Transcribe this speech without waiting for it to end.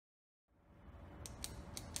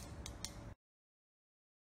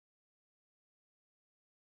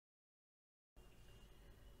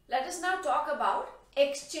let us now talk about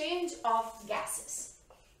exchange of gases.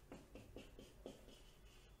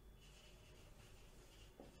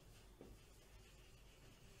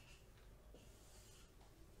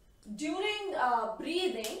 During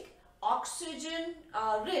breathing,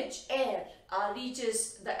 oxygen-rich air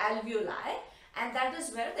reaches the alveoli, and that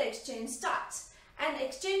is where the exchange starts. And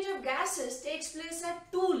exchange of gases takes place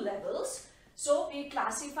at two levels. So we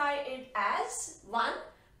classify it as one,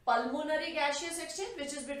 pulmonary gaseous exchange,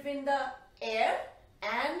 which is between the air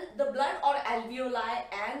and the blood, or alveoli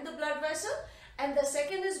and the blood vessel, and the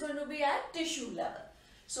second is going to be at tissue level.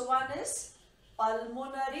 So one is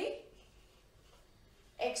pulmonary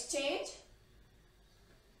exchange,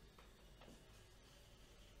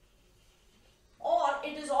 or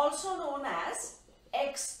it is also known as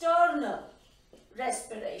external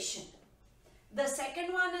respiration. The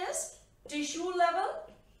second one is tissue level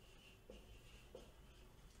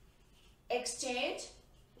exchange,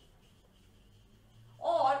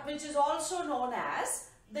 or which is also known as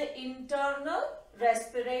the internal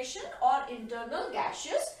respiration or internal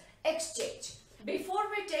gaseous exchange. Before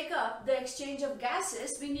we take up the exchange of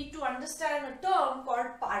gases, we need to understand a term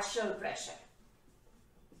called partial pressure.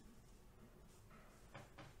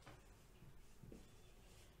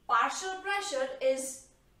 Partial pressure is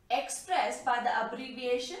expressed by the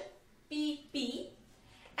abbreviation PP,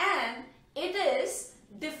 and it is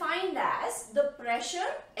defined as the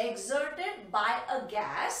pressure exerted by a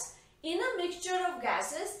gas in a mixture of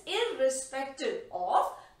gases irrespective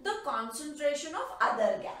of the concentration of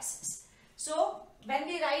other gases. So when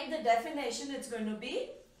we write the definition, it's going to be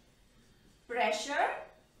pressure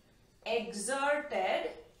exerted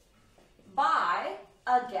by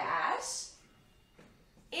a gas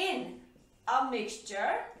in a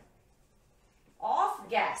mixture of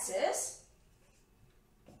gases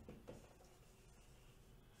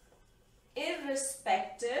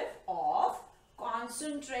irrespective of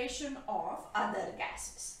concentration of other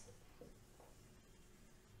gases.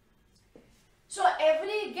 So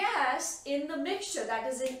every gas in the mixture, that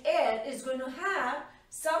is in air, is going to have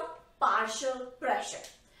some partial pressure.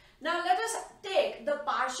 Now let us take the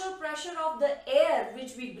partial pressure of the air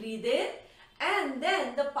which we breathe in, and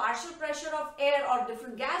then the partial pressure of air or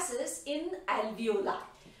different gases in alveoli.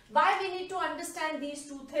 Why we need to understand these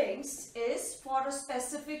two things is for a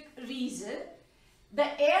specific reason.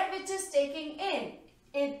 The air which is taking in,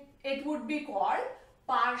 it would be called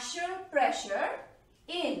partial pressure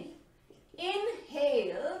in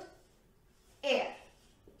inhaled air.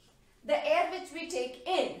 The air which we take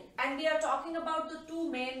in, and we are talking about the two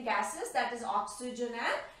main gases, that is oxygen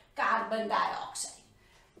and carbon dioxide.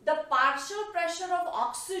 The partial pressure of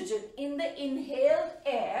oxygen in the inhaled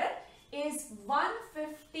air is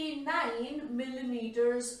 159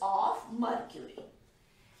 millimeters of mercury,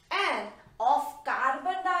 and of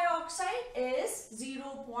carbon dioxide is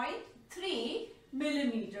 0.3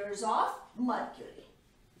 millimeters of mercury.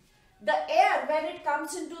 The air, when it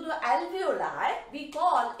comes into the alveoli, we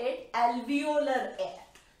call it alveolar air.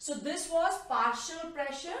 So this was partial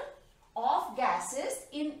pressure of gases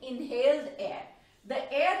in inhaled air.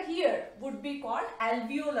 The air here would be called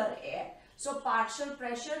alveolar air. So partial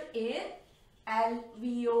pressure in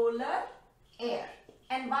alveolar air.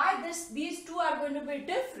 And why these two are going to be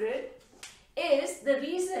different is the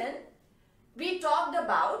reason we talked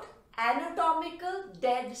about anatomical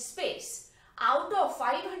dead space. Out of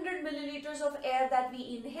 500 milliliters of air that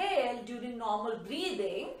we inhale during normal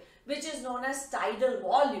breathing, which is known as tidal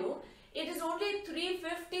volume, it is only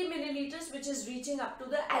 350 milliliters which is reaching up to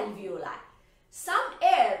the alveoli. Some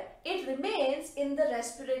air, it remains in the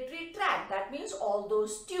respiratory tract, that means all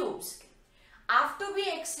those tubes. After we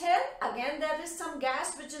exhale, again there is some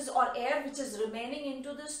gas which is, or air which is remaining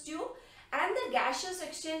into this tube, and the gaseous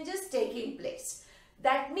exchange is taking place.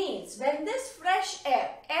 That means when this fresh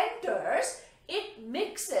air enters, it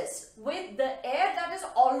mixes with the air that is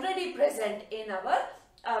already present in our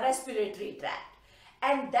respiratory tract.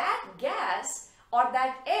 And that gas or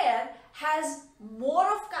that air has more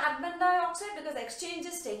of carbon dioxide because exchange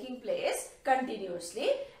is taking place continuously,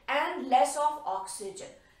 and less of oxygen.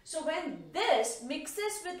 So when this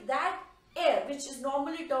mixes with that air, which is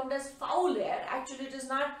normally termed as foul air, actually it is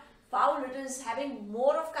not foul, it is having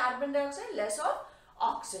more of carbon dioxide, less of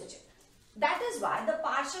oxygen. That is why the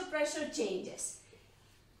partial pressure changes.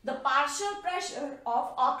 The partial pressure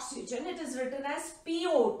of oxygen, it is written as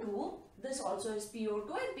PO2, this also is PO2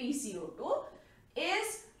 and PCO2,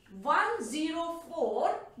 is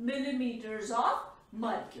 104 millimeters of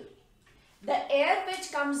mercury. The air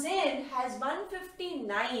which comes in has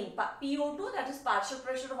 159, PO2, that is partial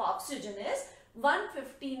pressure of oxygen, is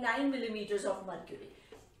 159 millimeters of mercury.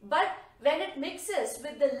 But when it mixes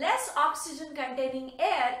with the less oxygen containing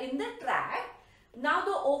air in the tract, now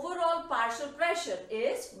the overall partial pressure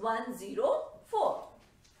is 104.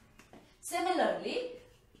 Similarly,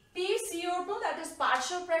 PCO2, that is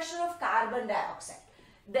partial pressure of carbon dioxide.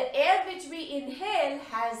 The air which we inhale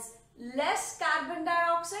has less carbon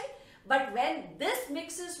dioxide, but when this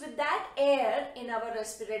mixes with that air in our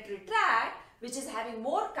respiratory tract, which is having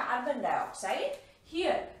more carbon dioxide,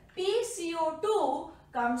 here PCO2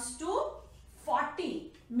 comes to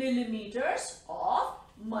 40 millimeters of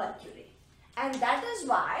mercury. And that is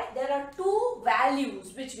why there are two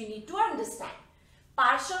values which we need to understand.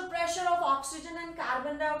 Partial pressure of oxygen and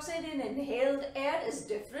carbon dioxide in inhaled air is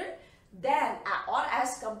different than or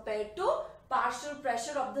as compared to partial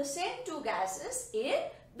pressure of the same two gases in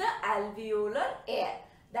the alveolar air.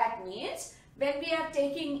 That means when we are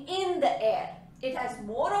taking in the air, it has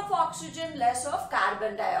more of oxygen, less of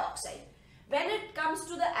carbon dioxide. When it comes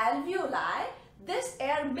to the alveoli, this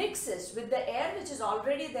air mixes with the air which is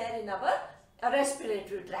already there in our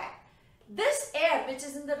respiratory tract. This air which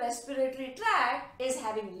is in the respiratory tract is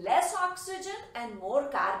having less oxygen and more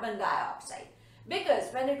carbon dioxide,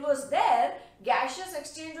 because when it was there, gaseous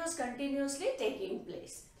exchange was continuously taking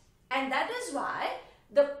place. And that is why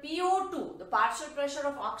the PO2, the partial pressure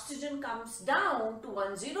of oxygen, comes down to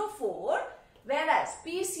 104, whereas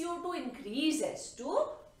PCO2 increases to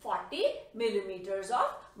 40 millimeters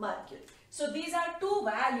of mercury. So these are two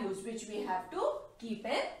values which we have to keep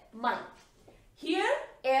in mind. Here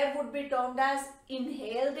air would be termed as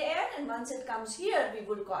inhaled air, and once it comes here we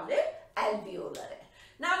would call it alveolar air.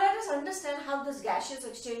 Now let us understand how this gaseous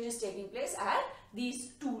exchange is taking place at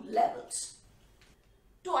these two levels.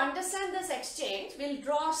 To understand this exchange, we'll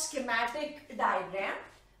draw a schematic diagram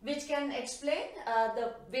which can explain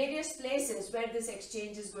the various places where this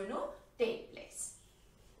exchange is going to take place.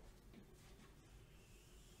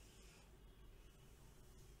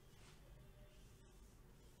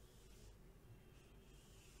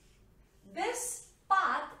 This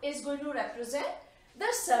path is going to represent the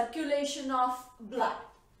circulation of blood,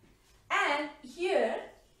 and here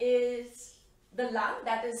is the lung,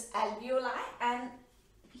 that is alveoli, and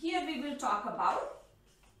here we will talk about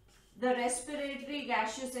the respiratory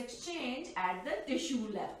gaseous exchange at the tissue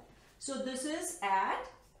level. So this is at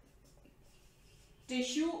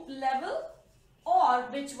tissue level, or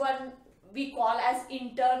which one we call as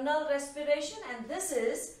internal respiration, and this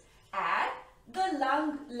is at the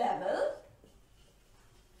lung level,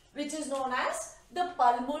 which is known as the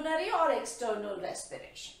pulmonary or external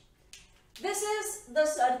respiration. This is the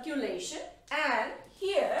circulation, and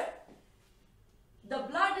here the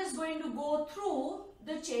blood is going to go through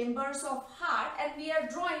the chambers of heart, and we are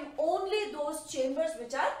drawing only those chambers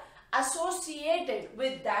which are associated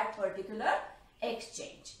with that particular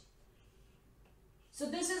exchange. So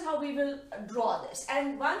this is how we will draw this,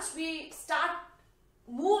 and once we start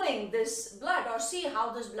moving this blood or see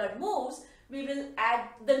how this blood moves, we will add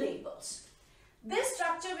the labels. This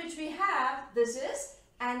structure which we have, this is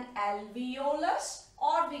an alveolus,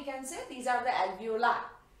 or we can say these are the alveoli.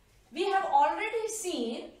 We have already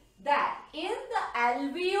seen that in the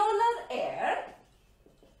alveolar air,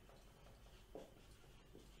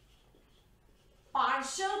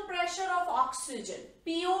 partial pressure of oxygen,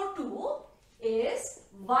 PO2, is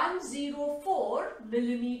 104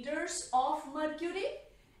 millimeters of mercury,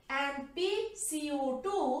 and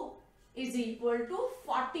PCO2 is equal to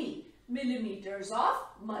 40 millimeters of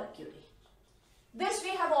mercury. This we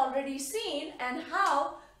have already seen, and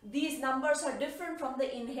how these numbers are different from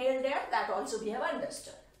the inhaled air, that also we have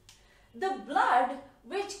understood. The blood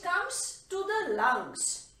which comes to the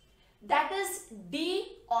lungs, that is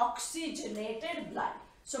deoxygenated blood.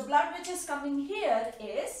 So blood which is coming here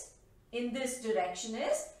is, in this direction,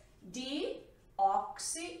 is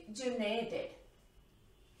deoxygenated.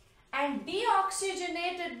 And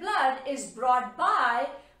deoxygenated blood is brought by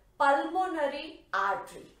pulmonary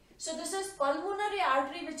artery. So this is pulmonary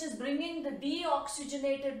artery which is bringing the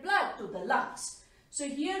deoxygenated blood to the lungs. So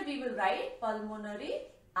here we will write pulmonary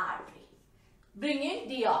artery, bringing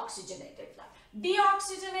deoxygenated blood.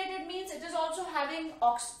 Deoxygenated means it is also having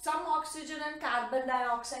some oxygen and carbon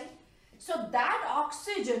dioxide. So that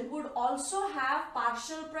oxygen would also have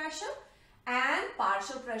partial pressure and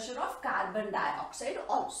partial pressure of carbon dioxide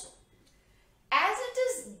also. As it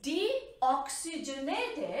is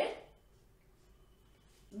deoxygenated,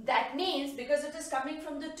 that means because it is coming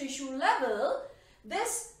from the tissue level,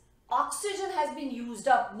 this oxygen has been used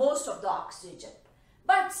up, most of the oxygen.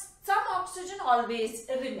 But some oxygen always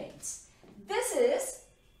remains. This is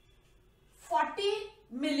 40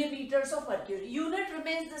 millimeters of mercury. Unit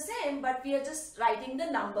remains the same, but we are just writing the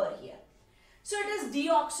number here. So it is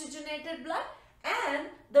deoxygenated blood, and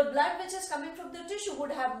the blood which is coming from the tissue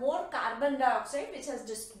would have more carbon dioxide which has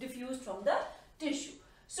diffused from the tissue.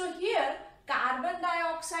 So here carbon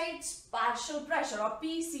dioxide's partial pressure or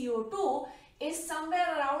PCO2 is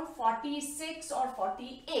somewhere around 46 or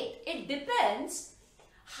 48. It depends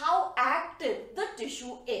how active the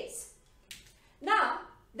tissue is. Now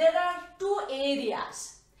there are two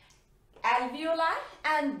areas, alveoli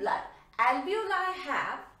and blood. Alveoli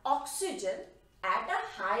have oxygen at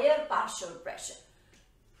a higher partial pressure.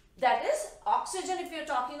 That is oxygen, if you are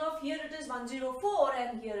talking of, here it is 104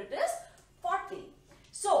 and here it is 40.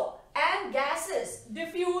 So, and gases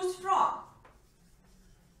diffuse from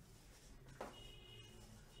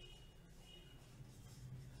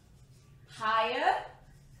higher,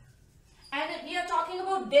 and we are talking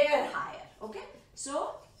about their higher, okay?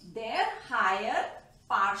 So, their higher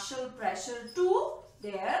partial pressure to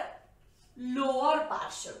their lower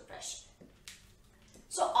partial pressure.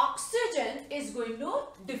 So oxygen is going to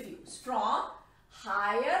diffuse from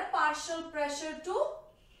higher partial pressure to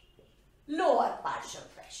lower partial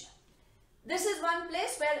pressure. This is one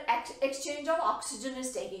place where exchange of oxygen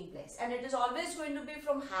is taking place, and it is always going to be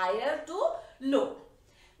from higher to low.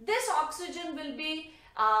 This oxygen will be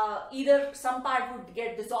either some part would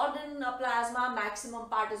get dissolved in a plasma, maximum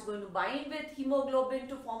part is going to bind with hemoglobin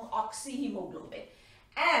to form oxyhemoglobin.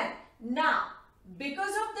 And now, because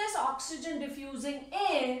of this oxygen diffusing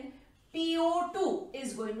in, PO2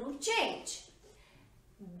 is going to change.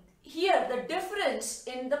 Here the difference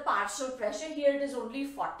in the partial pressure, here it is only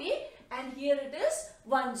 40 and here it is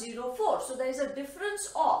 104. So there is a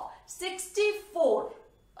difference of 64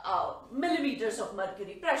 millimeters of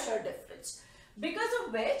mercury pressure difference, because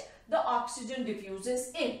of which the oxygen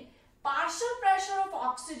diffuses in. Partial pressure of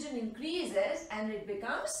oxygen increases and it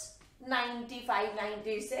becomes 95,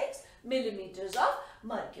 96 millimeters of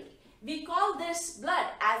mercury. We call this blood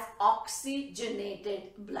as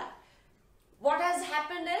oxygenated blood. What has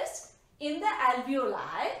happened is, in the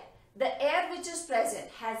alveoli, the air which is present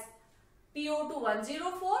has PO2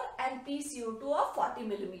 104 and PCO2 of 40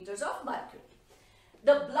 millimeters of mercury.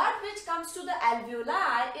 The blood which comes to the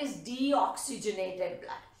alveoli is deoxygenated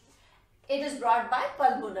blood. It is brought by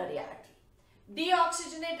pulmonary artery.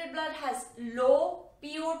 Deoxygenated blood has low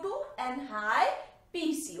PO2 and high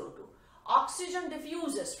PCO2. Oxygen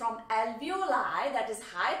diffuses from alveoli, that is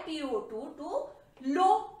high PO2, to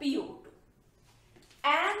low PO2.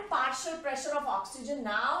 And partial pressure of oxygen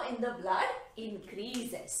now in the blood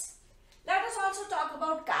increases. Let us also talk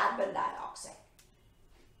about carbon dioxide.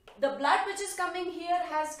 The blood which is coming here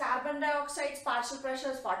has carbon dioxide's partial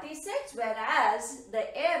pressure is 46, whereas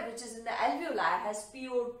the air which is in the alveoli has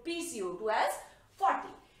PCO2 as 40.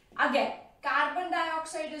 Again, carbon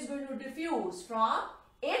dioxide is going to diffuse from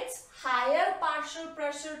its higher partial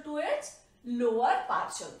pressure to its lower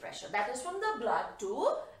partial pressure. That is from the blood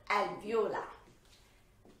to alveoli.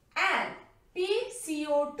 And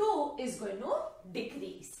PCO2 is going to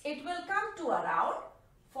decrease. It will come to around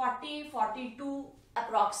 40, 42,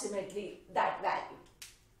 approximately that value.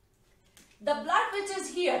 The blood which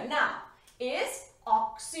is here now is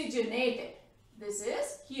oxygenated. This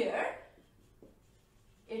is here.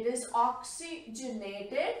 It is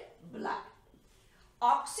oxygenated blood.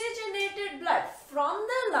 Oxygenated blood from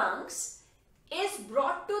the lungs is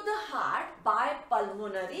brought to the heart by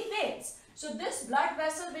pulmonary veins. So this blood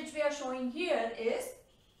vessel which we are showing here is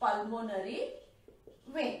pulmonary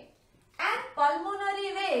vein. And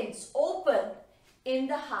pulmonary veins open in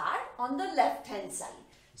the heart on the left hand side.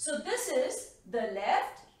 So this is the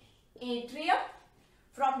left atrium.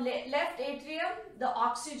 From left atrium, the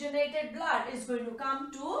oxygenated blood is going to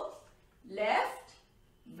come to left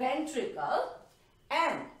ventricle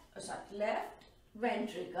and left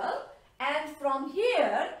ventricle, and from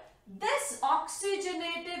here this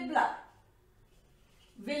oxygenated blood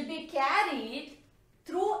will be carried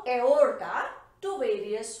through aorta to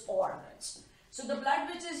various organs. So the blood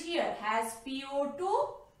which is here has PO2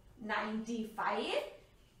 95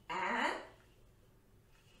 and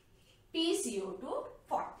PCO2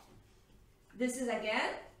 40. This is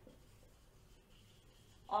again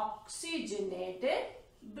oxygenated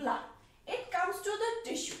blood. It comes to the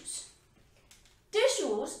tissues.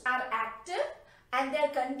 Tissues are active and they are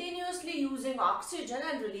continuously using oxygen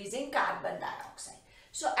and releasing carbon dioxide.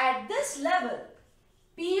 So at this level,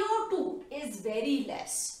 PO2 is very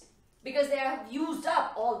less because they have used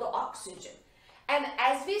up all the oxygen. And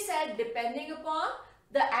as we said, depending upon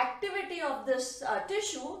the activity of this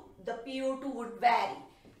tissue, the PO2 would vary.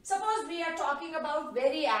 Suppose we are talking about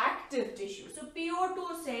very active tissue. So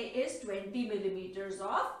PO2 say is 20 millimeters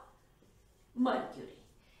of mercury.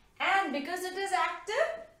 And because it is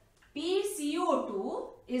active, PCO2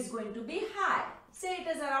 is going to be high. Say it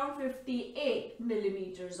is around 58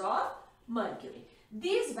 millimeters of mercury.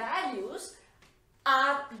 These values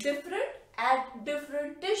are different at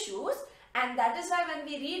different tissues, and that is why when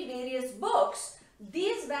we read various books,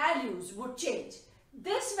 these values would change.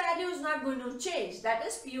 This value is not going to change. That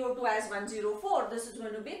is PO2 as 104. This is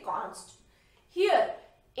going to be constant. Here,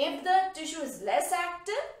 if the tissue is less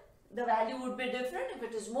active, the value would be different. If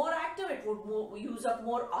it is more active, it would use up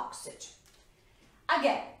more oxygen.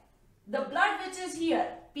 Again, the blood which is here,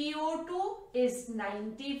 PO2 is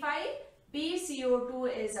 95,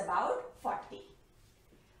 PCO2 is about 40.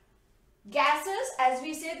 Gases, as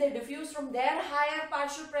we say, they diffuse from their higher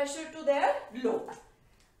partial pressure to their lower.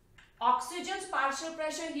 Oxygen's partial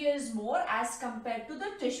pressure here is more as compared to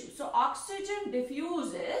the tissue. So, oxygen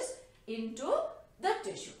diffuses into the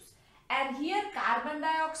tissues. And here carbon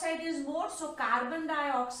dioxide is more. So, carbon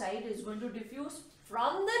dioxide is going to diffuse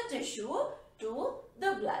from the tissue to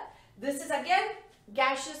the blood. This is again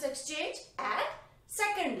gaseous exchange at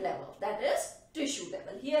second level, that is tissue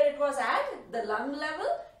level. Here it was at the lung level.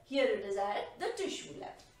 Here it is at the tissue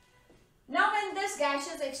level. Now when this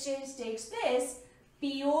gaseous exchange takes place,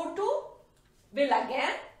 PO2 will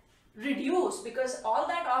again reduce because all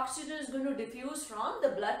that oxygen is going to diffuse from the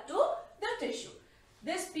blood to the tissue.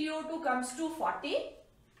 This PO2 comes to 40,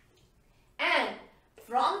 and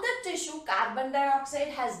from the tissue carbon dioxide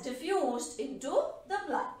has diffused into the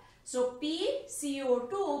blood. So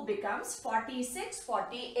PCO2 becomes 46,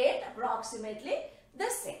 48, approximately the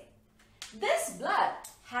same. This blood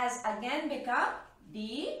has again become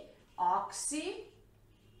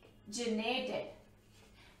deoxygenated,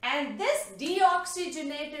 and this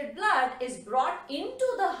deoxygenated blood is brought into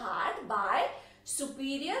the heart by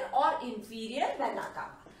superior or inferior vena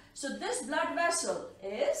cava. So this blood vessel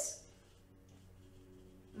is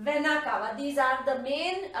vena cava. These are the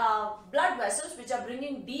main blood vessels which are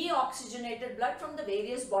bringing deoxygenated blood from the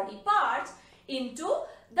various body parts into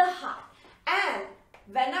the heart. And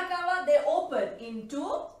vena cava, they open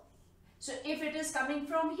into, so if it is coming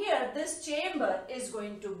from here, this chamber is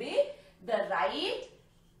going to be the right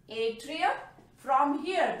atrium. From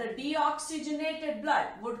here, the deoxygenated blood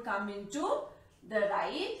would come into the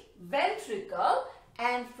right ventricle,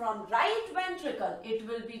 and from right ventricle, it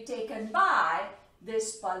will be taken by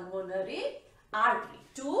this pulmonary artery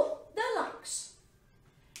to the lungs.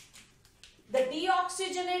 The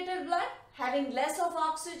deoxygenated blood having less of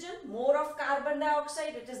oxygen, more of carbon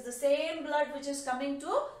dioxide, it is the same blood which is coming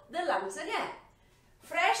to the lungs again.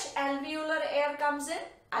 Fresh alveolar air comes in,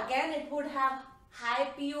 again it would have high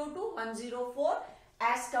PO2, 104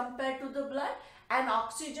 as compared to the blood, and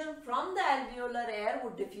oxygen from the alveolar air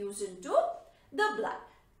would diffuse into the blood.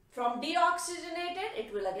 From deoxygenated,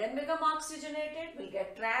 it will again become oxygenated, will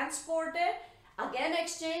get transported, again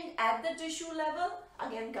exchange at the tissue level,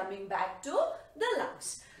 again coming back to the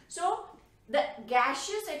lungs. So, the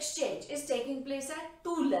gaseous exchange is taking place at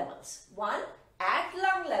two levels. One at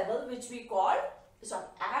lung level, which we call,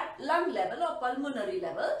 at lung level or pulmonary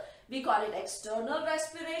level, we call it external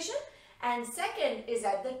respiration. And second is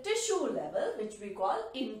at the tissue level, which we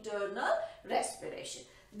call internal respiration.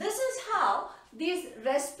 This is how these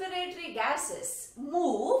respiratory gases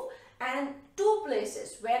move, and two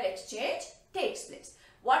places where exchange takes place.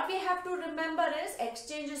 What we have to remember is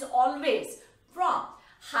exchange is always from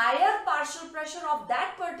higher partial pressure of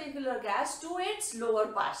that particular gas to its lower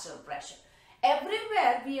partial pressure.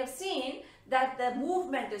 Everywhere we have seen that the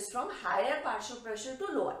movement is from higher partial pressure to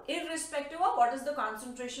lower, irrespective of what is the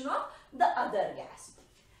concentration of the other gas.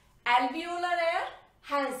 Alveolar air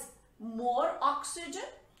has more oxygen,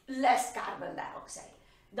 less carbon dioxide.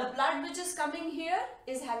 The blood which is coming here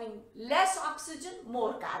is having less oxygen,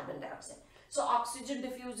 more carbon dioxide. So oxygen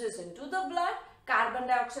diffuses into the blood, carbon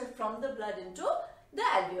dioxide from the blood into the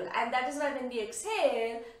alveoli, and that is why when we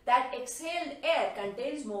exhale, that exhaled air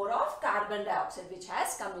contains more of carbon dioxide which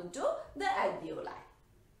has come into the alveoli.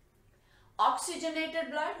 Oxygenated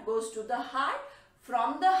blood goes to the heart.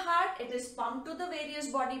 From the heart, it is pumped to the various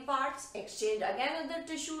body parts, exchanged again at the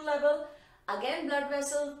tissue level. Again, blood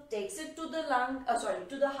vessel takes it to the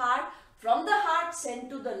to the heart. From the heart, sent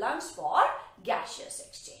to the lungs for gaseous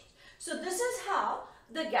exchange. So this is how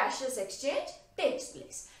the gaseous exchange takes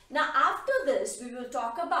place. Now after this, we will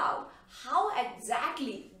talk about how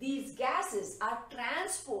exactly these gases are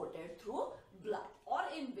transported through blood.